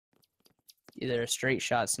either straight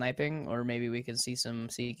shot sniping, or maybe we could see some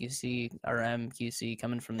CQC or MQC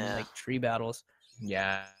coming from like tree battles.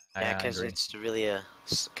 Yeah. Yeah, because it's really a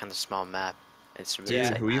kind of small map. It's really Dude,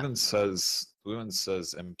 tight who map. even says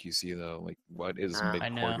MQC though? Like, what is I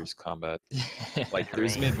mid quarters combat? Like, I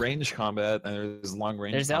there's mean- mid range combat and there's long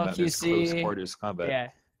range There's combat. There's close LQC. quarters combat. Yeah.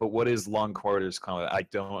 But what is long quarters combat? I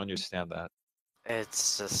don't understand that.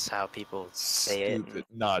 It's just how people say Stupid.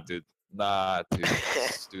 Nah, dude. Nah, dude.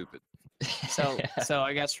 Stupid. So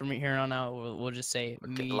I guess from here on out, we'll just say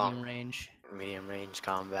medium long. range. Medium range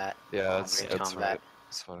combat. Yeah, long that's range right. combat.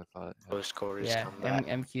 That's what I thought. Yeah. Close quarters Yeah, combat.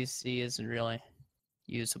 MQC isn't really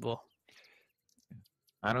usable.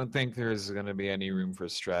 I don't think there's gonna be any room for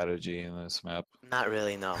strategy in this map. Not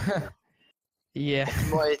really, no. Yeah.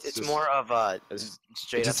 It's just- more of a It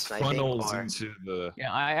straight up just sniping. funnels Or... into the.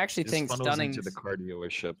 Yeah, I actually Just think funnels into the car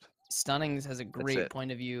dealership. Stunnings has a great it.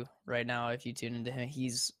 point of view right now. If you tune into him,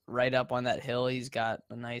 he's right up on that hill. He's got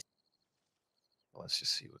a nice. Let's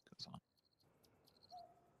just see what goes on.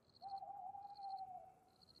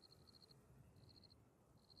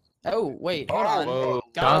 Oh wait, hold on. Whoa.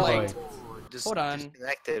 Godlike. Hold on.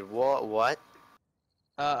 Disconnected. What?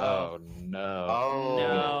 Oh no.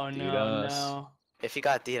 Oh. No. If he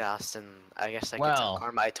got DDoS, then I guess I could Well. tell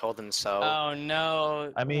Karma I told him so. Oh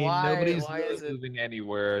no. I mean, why, nobody's why really is it? moving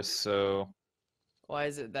anywhere, so. Why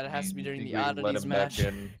is it that it has to be during the let Oddities him match? back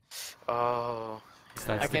in. Oh.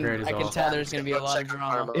 I can tell there's gonna be a lot of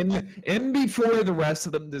drama. In before the rest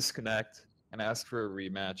of them disconnect and ask for a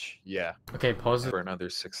rematch. Yeah. Okay, pause it. For another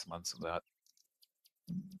 6 months of that.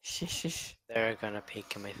 They're gonna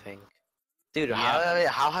peek him, I think. Dude, Yeah.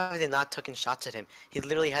 how have they not taken shots at him? He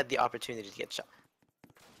literally had the opportunity to get shot.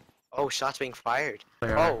 Oh, shots being fired.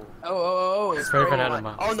 Oh. Oh. Sprave and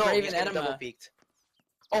Etyma. Oh no, Sprave he's and getting double Etyma. peeked.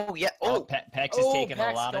 Oh yeah. Oh, Oh, Pehks is taking a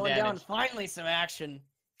Pehks lot of going down. damage. Finally, some action.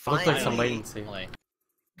 Looks like some finally. latency. Finally.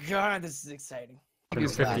 God, this is exciting. Been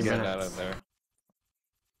He's gonna 50 get minutes. out of there.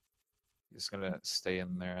 He's gonna stay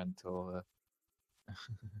in there until.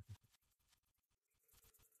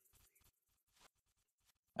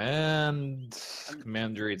 And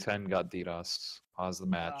Commander 10 got DDoS. Pause the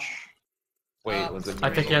match. Wait, was it?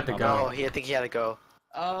 I think he had to go. Oh, I think he had to go.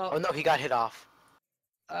 Oh no, he got hit off.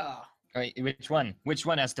 Wait, which one? Which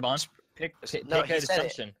one, Estxban? Pick No, pick he a said it.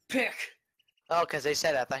 assumption. Pick. Oh, because they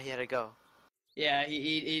said it. I thought he had to go. Yeah,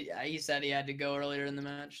 he said he had to go earlier in the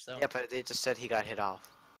match. So. Yeah, but they just said he got hit off.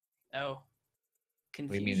 Oh. What do you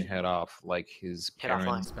Confusion. mean head off? Like his Head offline.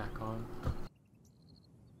 parents? It's back on.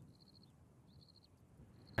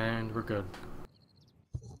 And we're good.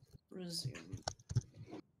 Resume.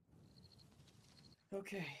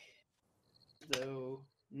 Okay. Though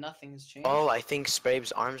nothing's changed. Oh, I think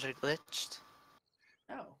Sprave's arms are glitched.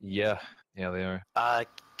 Oh. Yeah, they are.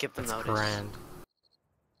 Give them That's notice. grand.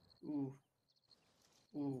 Ooh.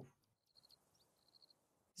 Ooh.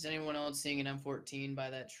 Is anyone else seeing an M14 by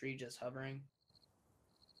that tree just hovering?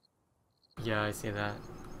 Yeah, I see that.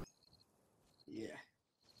 Yeah.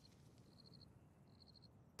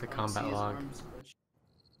 The combat log.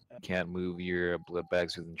 Can't move your blood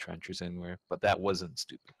bags within trenches anywhere. But that wasn't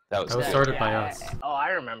stupid. That was. That was stupid. started by us. Oh, I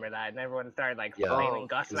remember that. And everyone started like Yeah. flaming Oh,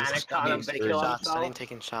 Gus it was Mannix a on him stunning to kill shots. I himself. ain't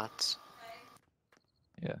taking shots.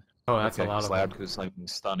 Oh, that's Okay, a lot of them. Zladko sniping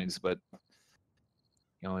stunnings, but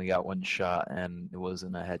he only got one shot, and it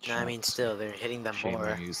wasn't a headshot. No, I mean, still, they're hitting them Shame more.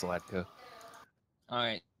 on you, Zladko. All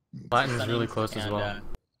right. Latin's really Stunnings close as and, well.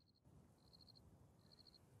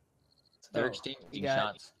 They're Oh, exchanging you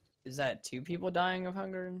got- shots. Is that 2 people dying of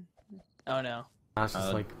hunger? Oh no. That's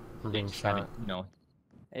just like being Trying shot. to, you know,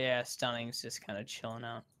 Yeah, Stunning's just kind of chilling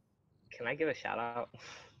out. Can I give a shout out?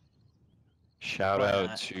 Shout Why out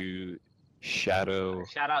not? to Shadow.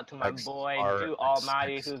 Shout out to my X, boy R, Dude X,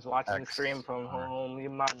 Almighty X, who's watching the X, stream from R. home. You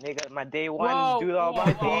my nigga, my day one Whoa, Dude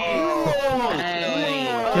Almighty. Hey,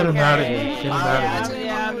 Get him out of okay. here. Get him out of here.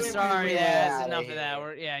 Yeah, I'm sorry. Yeah, that's Wait, enough of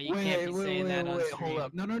that. Yeah, you can't be saying that on stream. hold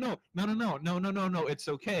up. No. It's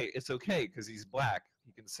okay. It's okay, because he's black.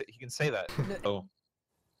 He can say that. Oh.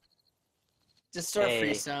 Just start Hey.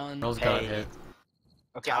 freestyling. Girls got Hey. hit.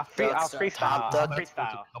 Okay, Top I'll duck, freestyle. top I'll duck.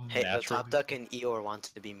 freestyle. Hey, the Top Duck and Eeyore wants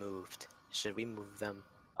to be moved. Should we move them?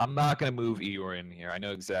 I'm not gonna move Eeyore in here. I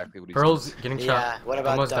know exactly what he's Girls doing. getting Yeah, shot. what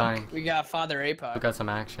about Almost Duck? dying. We got Father We APOC. got some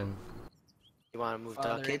action. You want to move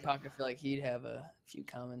Father Duck in? APOC, I feel like he'd have a few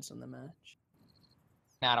comments on the match.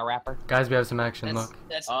 not a rapper. Guys, we have some action. That's,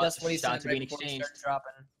 Look. that's what he shots said are right being before he exchanged. started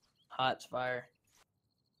dropping hot fire.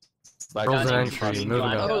 Like, Girls Zladko in is entry. being Moving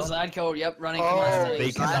Zladko. up. Oh, Zladko, yep, running. Oh, come on, they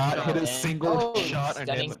Stunnings. cannot Zladko. hit a and- single Oh, shot on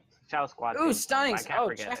him. Stunnings. Shadow Squad. Ooh, team. Stunnings. I can't Oh,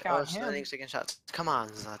 forget check it. out Oh, him. Stunnings taking shots. Come on,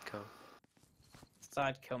 Zladko.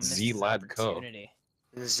 Zladko missed his Zladko. opportunity.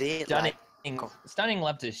 Z, Stunning. Stunning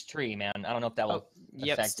left his tree, man. I don't know if that will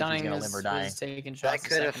Yep, affect if he's stunning gonna was, live or die. was taking That shots a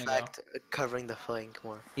could second ago. affect covering the flank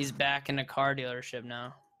more. He's back in a car dealership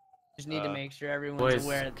now. Just need to make sure everyone's Boys,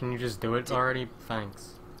 aware. can you just do it already?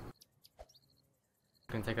 Thanks.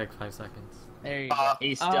 It can take like 5 seconds. There you go.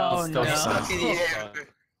 He's Oh still no! stuck. Look at you.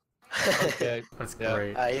 Okay. That's Yeah.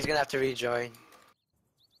 great. He's gonna have to rejoin.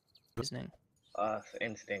 Listening.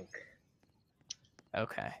 Instinct.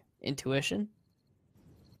 Okay. Intuition.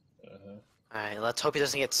 Alright, let's hope he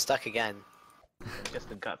doesn't get stuck again.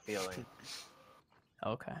 Just a gut feeling.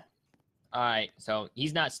 Okay. All right, so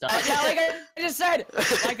he's not stuck. Yeah, like I just said.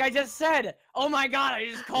 Like I just said. Oh my god! I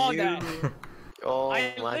just called that. Oh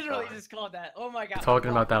I my literally god. just called that. Oh my god. Talking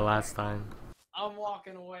about that last time. I'm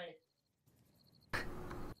walking away.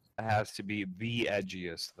 That has to be the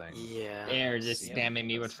edgiest thing. Yeah. They're just Yeah, spamming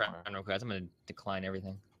me with that's friend smart. requests. I'm gonna decline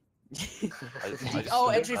everything. Oh,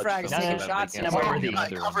 entry frags, taking shots and and I'm I'm worthy.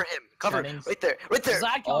 Cover him. Cover. Settings. Right there. Right there.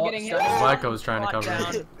 Zladko Oh, getting hit. Zladko was trying to Brought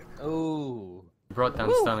cover down. Ooh. He brought down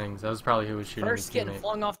Woo. Stunnings. That was probably who was shooting his First getting teammate.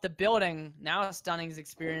 flung off the building. Now Stunning's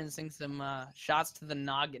experiencing some shots to the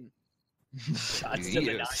noggin. Shots to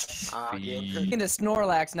the Yes. Into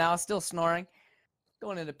Snorlax now, still snoring.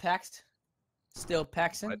 Going into Pehks. Still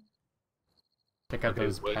Pexing. What? Check out Okay,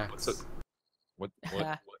 those what's packs. what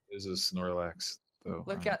is a Snorlax though?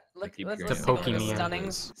 Look at let's keep let's hearing listen to about the this.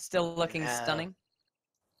 Stunnings. Still looking Yeah. stunning.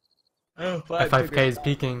 F5K is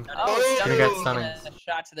peeking. Oh, Gonna Stunning's get getting Stunnings. a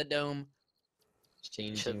shot to the dome. Should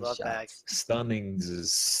Changing love that. shots. Stunnings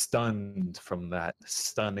is stunned from that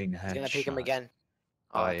stunning headshot. He's gonna pick him again.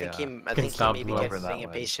 Oh, I think Can he stop maybe low. gets Over that being way.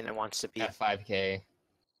 impatient and wants to peek. At 5K.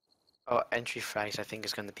 Oh, entry frags I think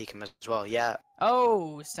is gonna peek him as well. Yeah.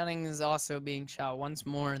 Oh, Stunning is also being shot once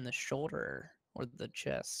more in the shoulder or the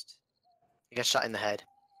chest. He got shot in the head.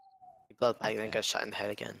 He bled back and then got shot in the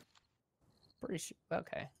head again. Pretty sure.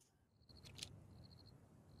 Okay.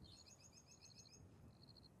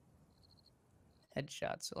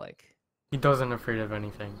 Headshots are like. He doesn't afraid of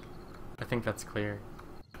anything. I think that's clear.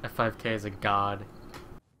 F5K is a god.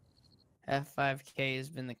 F5K has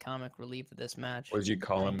been the comic relief of this match. What did you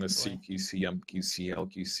call him? The Thankfully. CQC, MQC,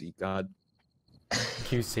 LQC god?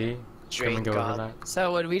 QC. Can we Drain go over god. that?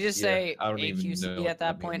 So would we just Yeah, say I don't even know AQC what at that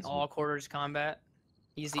that point, means. all quarters combat?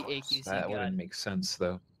 He's the AQC That god. wouldn't make sense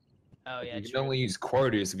though. Oh yeah, You can true. only use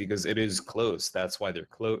quarters because it is close. That's why they're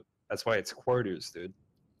close. That's why it's quarters, dude.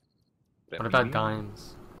 What about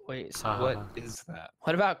dimes? Wait, so Uh, What is that?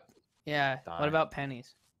 what about yeah? What Dime. about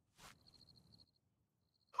pennies?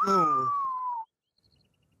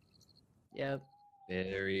 Yep.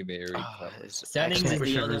 Very, very Oh, clever. it's Stunning actually- is we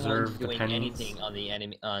the should only one reserve the doing pennies. anything on the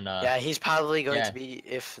enemy on Yeah, he's probably going yeah. to be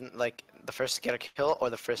if like the first to get a kill or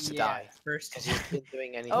the first to die. First. Because he's been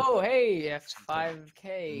doing anything. Oh hey,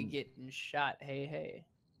 F5K getting shot. Hey hey.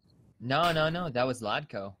 No, that was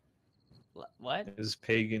Zladko. What? His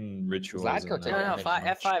pagan rituals. Zladko and took No, it. no, Pretty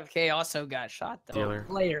much. F5K also got shot though. Dealer.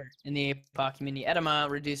 Later in the APOC community, Etyma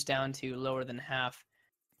reduced down to lower than half,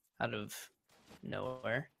 out of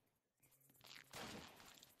nowhere.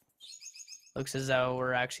 Looks as though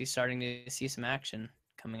we're actually starting to see some action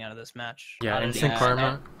coming out of this match. Yeah, Oddities- instant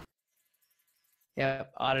karma. Yeah,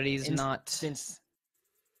 Oddities Inst- not. Since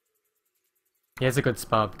He has a good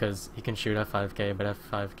spot because he can shoot F5K, but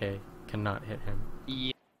F5K cannot hit him.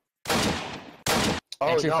 Yeah. Oh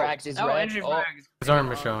entry no. frags is Oh, red. entry Oh, frags. His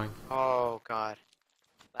arm is showing. Oh god.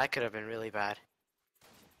 That could have been really bad.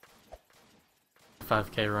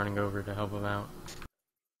 5K running over to help him out.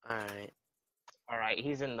 Alright. Alright,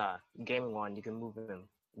 he's in the gaming one. You can move him.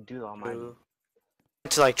 Do all mine. Who-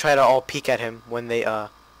 To like try to all peek at him when they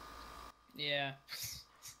Yeah.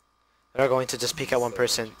 they're going to just peek at one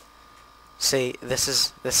person. Say this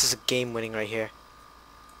is a game winning right here.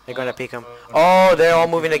 They're gonna peek him. Oh, they're all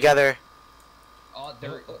moving together. oh,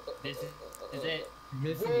 this is it.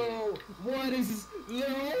 Whoa! What is?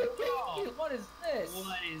 What is this?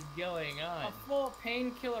 What is going A on? full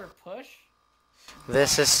painkiller push?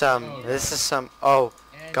 This is some. Oh,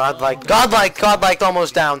 godlike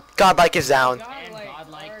almost down. Godlike is down.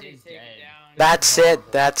 Godlike already is taken dead. down.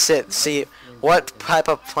 That's it. See, what type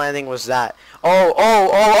of planning was that? Oh,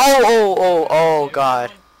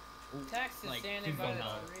 god. Texas Like, standing two by the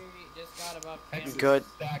phone tree, just got above camera. Good.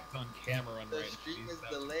 Stacked on camera The stream is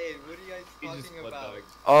delayed. What are you guys talking about?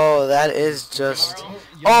 Oh, that is just. Carl,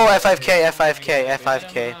 Oh, F5K.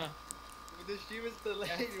 Etyma, The stream is delayed.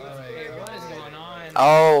 what is going on?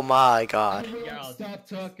 Oh my god. Jarl, Stop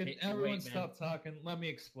talking. wait, Everyone man. stop talking. Let me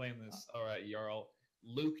explain this. Alright, Jarl.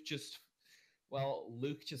 Luke just Well,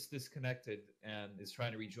 Luke just disconnected and is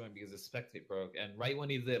trying to rejoin because the spectate broke. And right when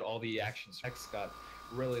he did, all the action checks got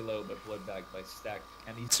really low, but blood bagged by Stack.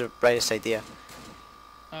 And he's It's the brightest idea.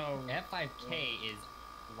 Oh. F5K is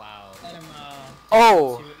wow. Etyma.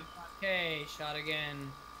 Oh! To F5K, shot again.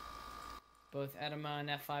 Both Etyma and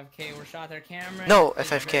F5K were shot. Their Cameron. No, is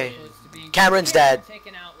very FFK. close to being Cameron's dead.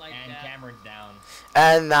 taken out like And that. Cameron's down.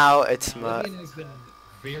 And now it's Oblivion has been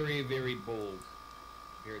very, very bold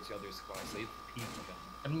compared to other squads. They've peaked them.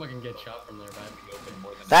 I'm looking get shot from there, man. Be open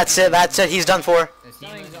more than That's it, that's it, he's done for.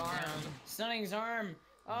 Stunning's arm. Stunning's arm.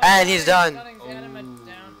 Oh, And he's done. Stunning's Etyma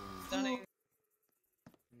down. Stunning.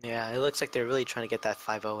 Yeah, it looks like they're really trying to get that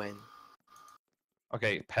 5-0 in.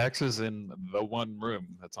 Okay, Pehks is in the one room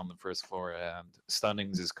that's on the first floor, and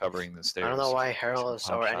Stunnings is covering the stairs. I don't know why Hearls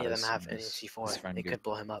Hot or shot any of them is- have any is- is C4. friend They good. could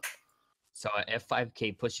blow him up. So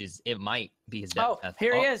F5K pushes. It might be his death Oh, path.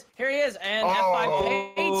 here he is. Here he is. And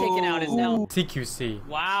F5K taken out is now. TQC.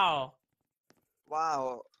 Wow.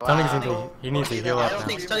 Wow. Stunnings Wow. he needs to Okay, heal I up don't now.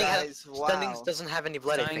 think Guys, Stunnings wow. doesn't have any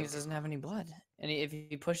blood, I think. Stunnings doesn't have any blood. And if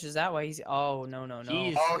he pushes that way, he's. Oh, no, no, no.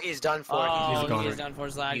 He's Oh, he's done for. Oh, He's gone. he is done for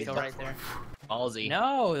He's Zladko done right for. there. Ballsy.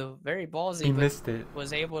 No, very ballsy. He but missed it.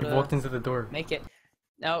 was able He to walked into the door. make it.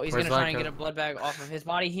 No, he's Where's gonna try and Zladko? get a blood bag off of his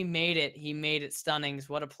body. He made it. He made it. Stunnings.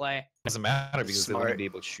 What a play. Doesn't matter because they Smart. wouldn't be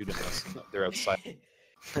able to shoot at us. They're outside.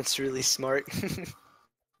 That's really smart.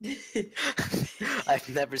 I've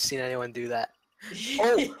never seen anyone do that.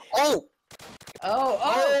 Oh! Oh!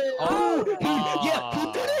 Oh! Yeah,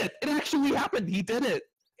 he did it! It actually happened! He did it!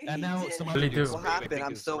 And now someone Really do. What happened?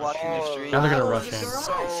 I'm still watching the Oh, stream. Now they're gonna Oh, rush the in. garage.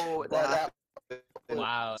 So that,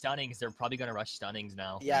 Wow. Stunnings. They're probably gonna rush Stunnings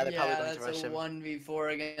now. yeah, they're probably going to that's rush a him.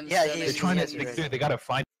 1v4 against. Yeah, Stunnings. They're trying Yes, to you're make right. They gotta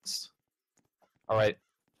find us. Alright.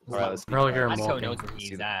 Alright, let's We're all here Zladko walking. knows where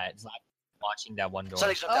he's at. Zladko watching that one door.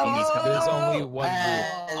 Stunnings looked Oh, out. He's coming. There's only one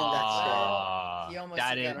And group. Ah, He almost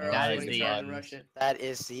that got is hurt that when is he the tried to end. rush it. That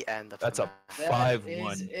is the end of That's the a match. That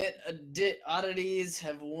 5-1. is it. Oddities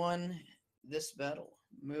have won this battle.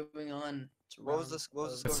 Moving on to What was round this? What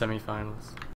was of- the The score? semifinals.